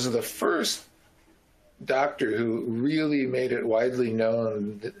Feingold was the first doctor who really made it widely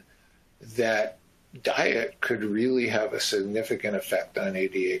known that diet could really have a significant effect on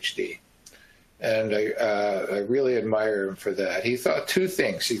ADHD. And I really admire him for that. He thought 2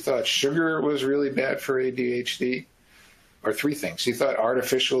 things. He thought sugar was really bad for ADHD, or 3 things. He thought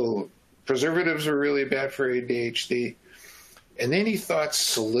artificial preservatives were really bad for ADHD. And then he thought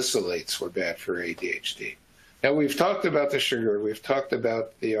salicylates were bad for ADHD. Now, we've talked about the sugar. We've talked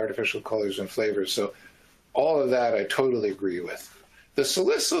about the artificial colors and flavors. So all of that I totally agree with. The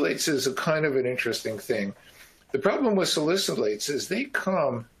salicylates is a kind of an interesting thing. The problem with salicylates is they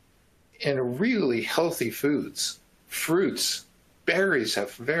come in really healthy foods. Fruits, berries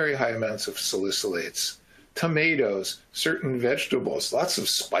have very high amounts of salicylates. Tomatoes, certain vegetables, lots of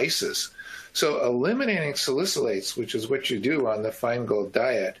spices. So eliminating salicylates, which is what you do on the Feingold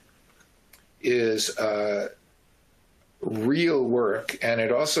diet, is real work, and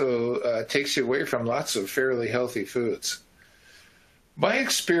it also takes you away from lots of fairly healthy foods. My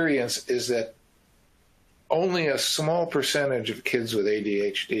experience is that only a small percentage of kids with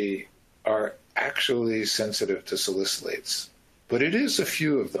ADHD are actually sensitive to salicylates, but it is a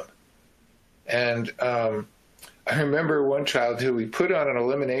few of them. And I remember one child who we put on an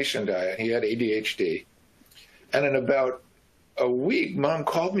elimination diet. He had ADHD. And in about a week, Mom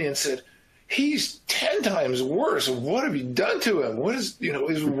called me and said, he's 10 times worse. What have you done to him? What is,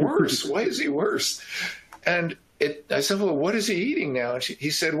 he's worse. Why is he worse? And I said, well, what is he eating now? And he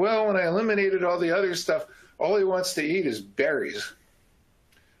said, well, when I eliminated all the other stuff, all he wants to eat is berries,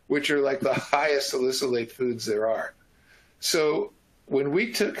 which are like the highest salicylate foods there are. So when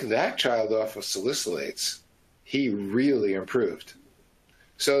we took that child off of salicylates, he really improved.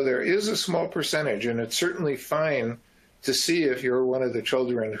 So there is a small percentage, and it's certainly fine to see if you're one of the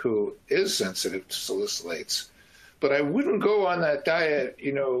children who is sensitive to salicylates. But I wouldn't go on that diet,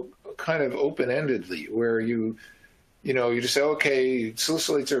 kind of open-endedly, where you just say, okay,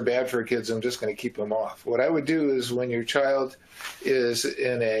 salicylates are bad for kids, I'm just going to keep them off. What I would do is when your child is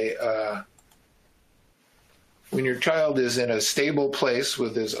in a stable place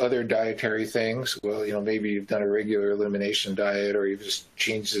with his other dietary things, well, maybe you've done a regular elimination diet, or you've just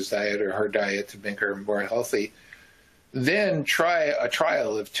changed his diet or her diet to make her more healthy, then try a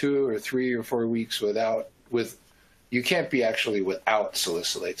trial of 2 or 3 or 4 weeks you can't be actually without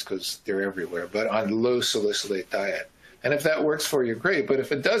salicylates because they're everywhere, but on low salicylate diet. And if that works for you, great. But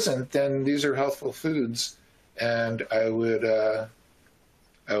if it doesn't, then these are healthful foods, and I would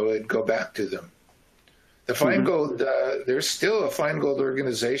go back to them. The Feingold, there's still a Feingold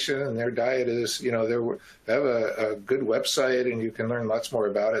organization, and their diet is, they have a good website, and you can learn lots more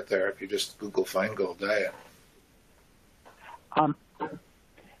about it there if you just Google Feingold diet.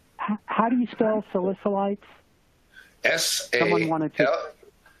 How do you spell salicylates? Salicylates.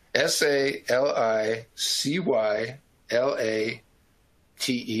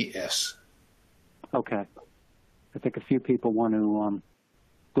 Okay. I think a few people want to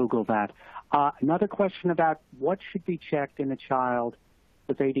Google that. Another question about what should be checked in a child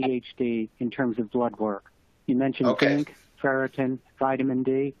with ADHD in terms of blood work. You mentioned zinc, ferritin, vitamin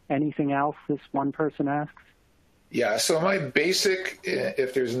D. Anything else this one person asks? Yeah, so my basic,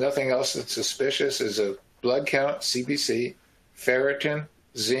 if there's nothing else that's suspicious, is a blood count, CBC, ferritin,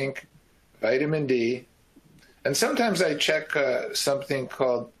 zinc, vitamin D, and sometimes I check something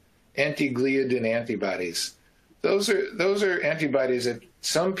called anti-gliadin antibodies. Those are antibodies that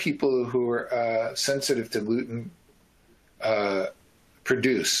some people who are sensitive to gluten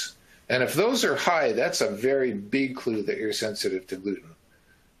produce. And if those are high, that's a very big clue that you're sensitive to gluten.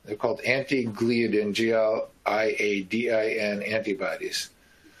 They're called anti-gliadin, G-L-I-A-D-I-N antibodies.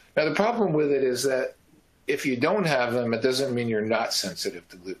 Now, the problem with it is that if you don't have them, it doesn't mean you're not sensitive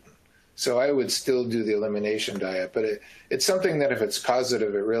to gluten. So I would still do the elimination diet, but it's something that if it's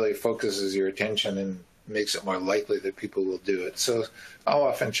positive, it really focuses your attention and makes it more likely that people will do it. So I'll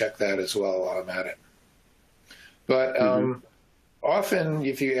often check that as well while I'm at it. But often,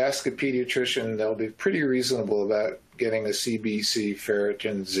 if you ask a pediatrician, they'll be pretty reasonable about getting a CBC,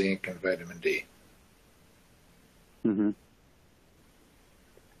 ferritin, zinc, and vitamin D. Mm-hmm.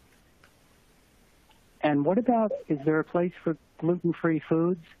 And what about, is there a place for gluten-free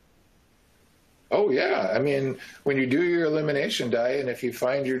foods? Oh, yeah. I mean, when you do your elimination diet, and if you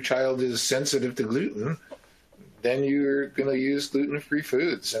find your child is sensitive to gluten, then you're going to use gluten-free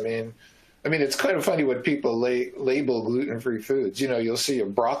foods. I mean, it's kind of funny what people label gluten-free foods. You'll see a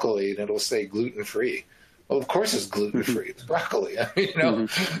broccoli and it'll say gluten-free. Well, of course it's gluten-free. It's broccoli.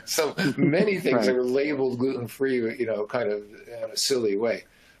 So many things are labeled gluten-free, kind of in a silly way.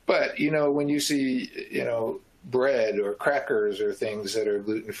 But, when you see, bread or crackers or things that are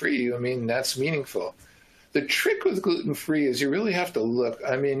gluten-free, that's meaningful. The trick with gluten-free is you really have to look.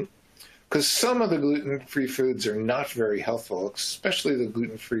 Because some of the gluten-free foods are not very helpful, especially the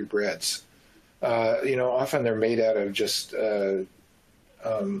gluten-free breads. Often they're made out of just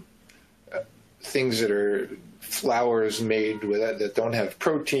things that are flours made with that don't have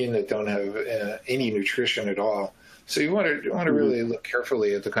protein, that don't have any nutrition at all. So you want to really look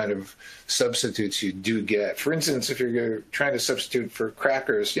carefully at the kind of substitutes you do get. For instance, if you're trying to substitute for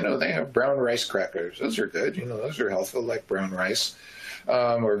crackers, they have brown rice crackers. Those are good. Those are helpful, like brown rice,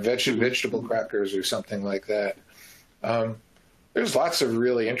 or vegetable crackers or something like that. There's lots of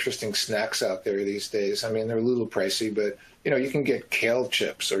really interesting snacks out there these days. They're a little pricey, but you can get kale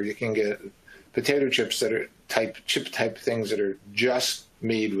chips, or you can get potato chips that are chip type things that are just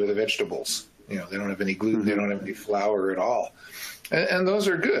made with the vegetables. They don't have any gluten, they don't have any flour at all. And those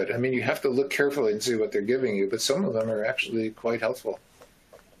are good. I mean, you have to look carefully and see what they're giving you, but some of them are actually quite helpful.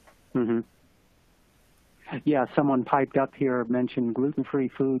 Mm-hmm. Yeah, someone piped up here, mentioned gluten-free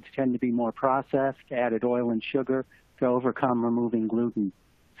foods tend to be more processed, added oil and sugar to overcome removing gluten.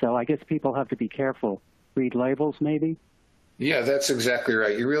 So I guess people have to be careful. Read labels, maybe? Yeah, that's exactly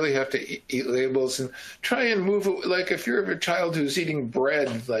right. You really have to eat labels and try and move. Like if you're a child who's eating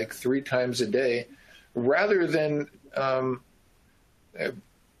bread like 3 times a day, rather than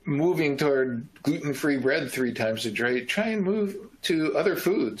moving toward gluten-free bread 3 times a day, try and move to other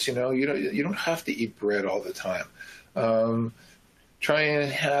foods. You know, you don't have to eat bread all the time. Try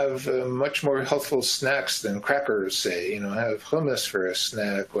and have much more healthful snacks than crackers, say. You know, have hummus for a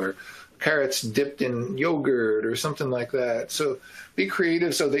snack, or carrots dipped in yogurt or something like that. So be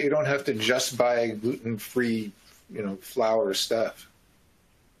creative so that you don't have to just buy gluten-free, flour stuff.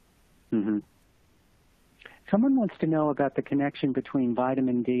 Mm-hmm. Someone wants to know about the connection between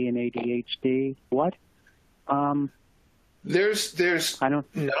vitamin D and ADHD. What? There's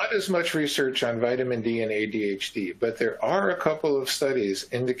not as much research on vitamin D and ADHD, but there are a couple of studies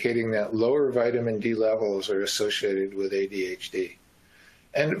indicating that lower vitamin D levels are associated with ADHD.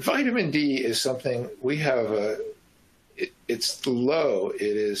 And vitamin D is something we have, it's low. It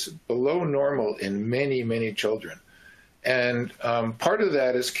is below normal in many, many children. And part of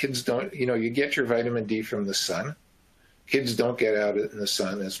that is kids don't, you get your vitamin D from the sun. Kids don't get out in the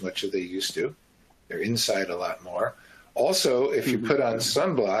sun as much as they used to. They're inside a lot more. Also, if you put on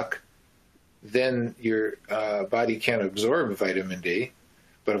sunblock, then your body can't absorb vitamin D.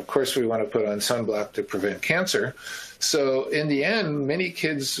 But of course, we want to put on sunblock to prevent cancer. So in the end, many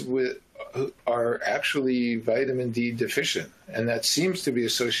kids are actually vitamin D deficient, and that seems to be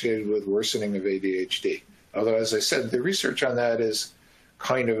associated with worsening of ADHD. Although, as I said, the research on that is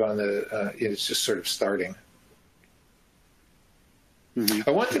kind of on it's just sort of starting. Mm-hmm.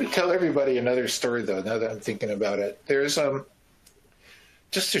 I wanted to tell everybody another story, though, now that I'm thinking about it. There's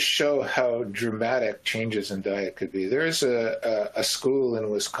just to show how dramatic changes in diet could be. There's a school in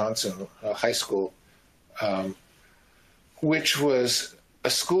Wisconsin, a high school, which was a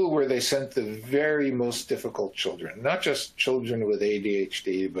school where they sent the very most difficult children, not just children with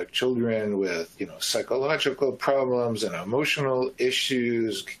ADHD, but children with, psychological problems and emotional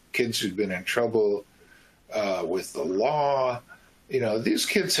issues, kids who'd been in trouble with the law. These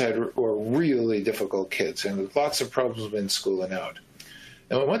kids were really difficult kids and lots of problems in school and out.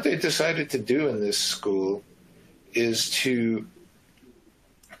 And what they decided to do in this school is to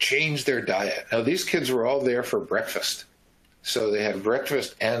change their diet. Now, these kids were all there for breakfast. So they had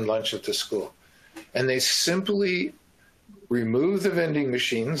breakfast and lunch at the school. And they simply removed the vending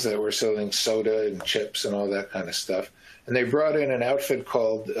machines that were selling soda and chips and all that kind of stuff. And they brought in an outfit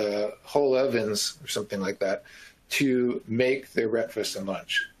called Whole Ovens or something like that to make their breakfast and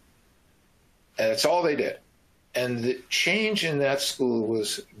lunch. And that's all they did. And the change in that school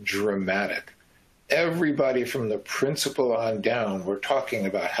was dramatic. Everybody from the principal on down were talking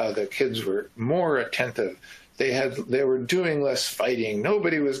about how the kids were more attentive. They were doing less fighting.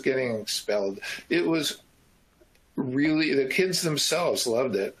 Nobody was getting expelled. It was really, the kids themselves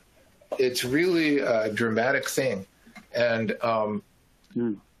loved it. It's really a dramatic thing. And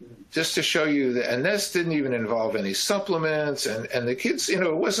just to show you that, and this didn't even involve any supplements, and the kids,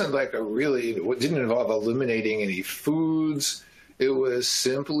 it wasn't like it didn't involve eliminating any foods. It was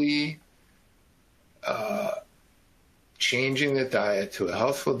simply changing the diet to a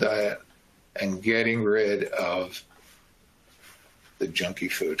healthful diet and getting rid of the junky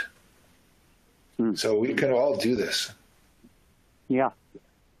food. So we can all do this. Yeah.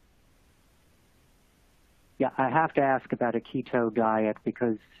 Yeah, I have to ask about a keto diet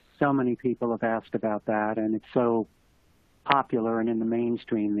because so many people have asked about that, and it's so popular and in the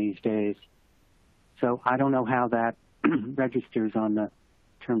mainstream these days. So I don't know how that registers on the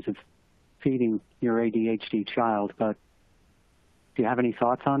terms of feeding your ADHD child, but do you have any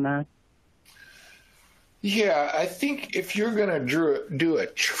thoughts on that? Yeah, I think if you're going to do a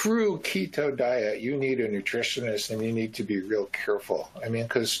true keto diet, you need a nutritionist and you need to be real careful. I mean,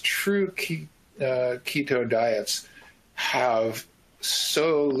 because true keto diets have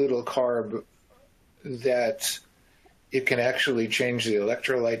so little carb that it can actually change the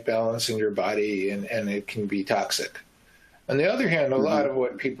electrolyte balance in your body and it can be toxic. On the other hand, a lot of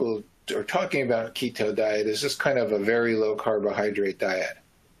what people are talking about keto diet is just kind of a very low carbohydrate diet.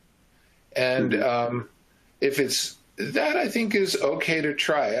 And if it's that, I think is okay to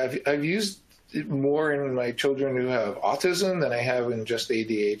try. I've used it more in my children who have autism than I have in just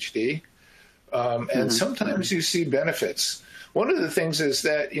ADHD. And sometimes you see benefits. One of the things is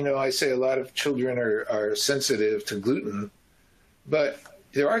that, I say a lot of children are sensitive to gluten, But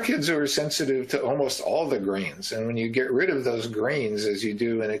there are kids who are sensitive to almost all the grains. And when you get rid of those grains, as you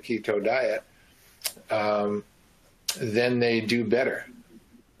do in a keto diet, then they do better.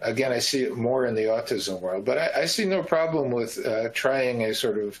 Again, I see it more in the autism world, but I see no problem with trying a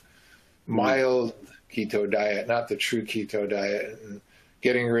sort of mild keto diet, not the true keto diet, and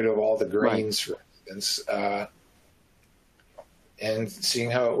getting rid of all the grains, for instance, and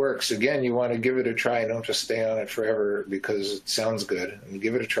seeing how it works. Again, you want to give it a try. Don't just stay on it forever because it sounds good. And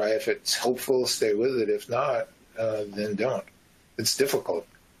give it a try. If it's helpful, stay with it. If not, then don't. It's difficult.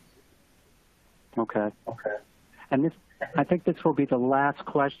 Okay. And this, I think this will be the last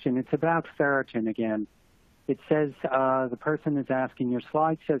question. It's about ferritin again. It says, the person is asking, your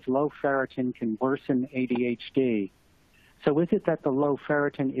slide says low ferritin can worsen ADHD. So is it that the low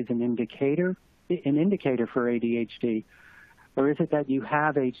ferritin is an indicator for ADHD, or is it that you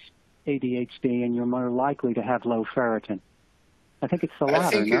have ADHD and you're more likely to have low ferritin? I think it's the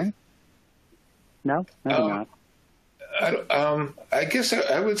latter, no? No? Maybe not. I guess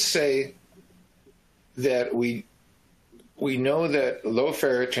I would say that we know that low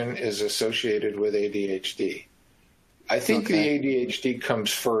ferritin is associated with ADHD. I think the ADHD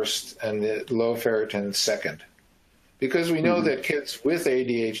comes first and the low ferritin second, because we know that kids with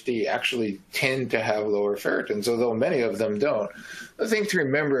ADHD actually tend to have lower ferritins, although many of them don't. The thing to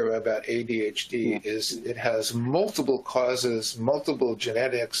remember about ADHD is it has multiple causes, multiple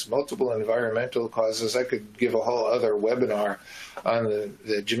genetics, multiple environmental causes. I could give a whole other webinar on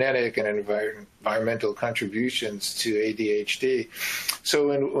the genetic and environmental contributions to ADHD. So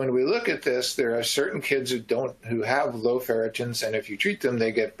when we look at this, there are certain kids who have low ferritins, and if you treat them,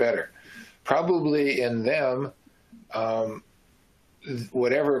 they get better. Probably in them,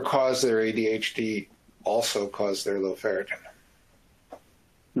 whatever caused their ADHD also caused their low ferritin.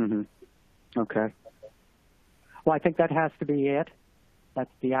 Okay. Well, I think that has to be it.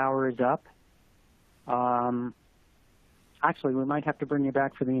 The hour is up. Actually, we might have to bring you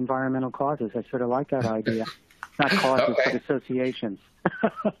back for the environmental causes. I sort of like that idea. Not causes, but associations.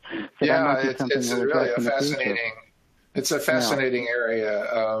 So it's really a fascinating. It's a fascinating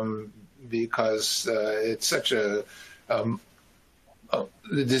area because it's such a.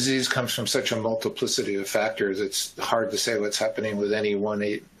 The disease comes from such a multiplicity of factors. It's hard to say what's happening with any one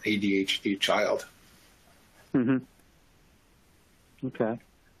ADHD child. Okay.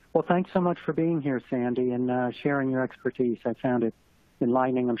 Well, thanks so much for being here, Sandy, and sharing your expertise. I found it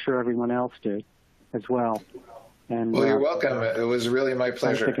enlightening. I'm sure everyone else did as well. And, well, you're welcome. It was really my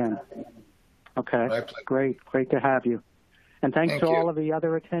pleasure. Thanks again. Okay. My pleasure. Great to have you. And thanks to all of the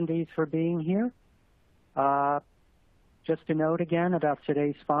other attendees for being here. Just a note again about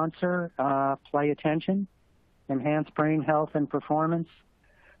today's sponsor, Play Attention, Enhanced Brain Health and Performance.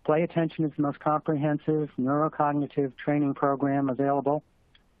 Play Attention is the most comprehensive neurocognitive training program available,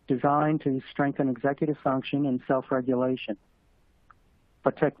 designed to strengthen executive function and self-regulation.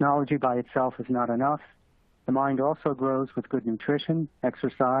 But technology by itself is not enough. The mind also grows with good nutrition,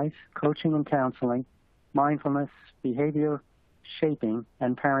 exercise, coaching and counseling, mindfulness, behavior shaping,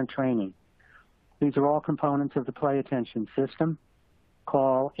 and parent training. These are all components of the Play Attention system.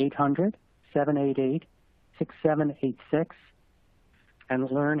 Call 800-788-6786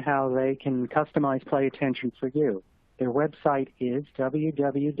 and learn how they can customize Play Attention for you. Their website is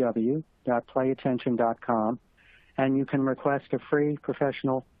www.playattention.com, and you can request a free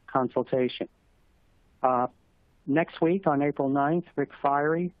professional consultation. Next week, on April 9th, Rick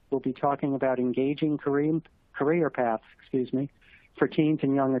Fiery will be talking about engaging career paths, for teens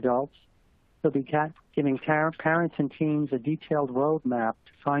and young adults. He'll be giving parents and teens a detailed roadmap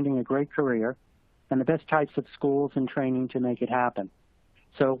to finding a great career and the best types of schools and training to make it happen.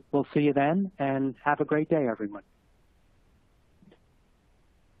 So we'll see you then, and have a great day, everyone.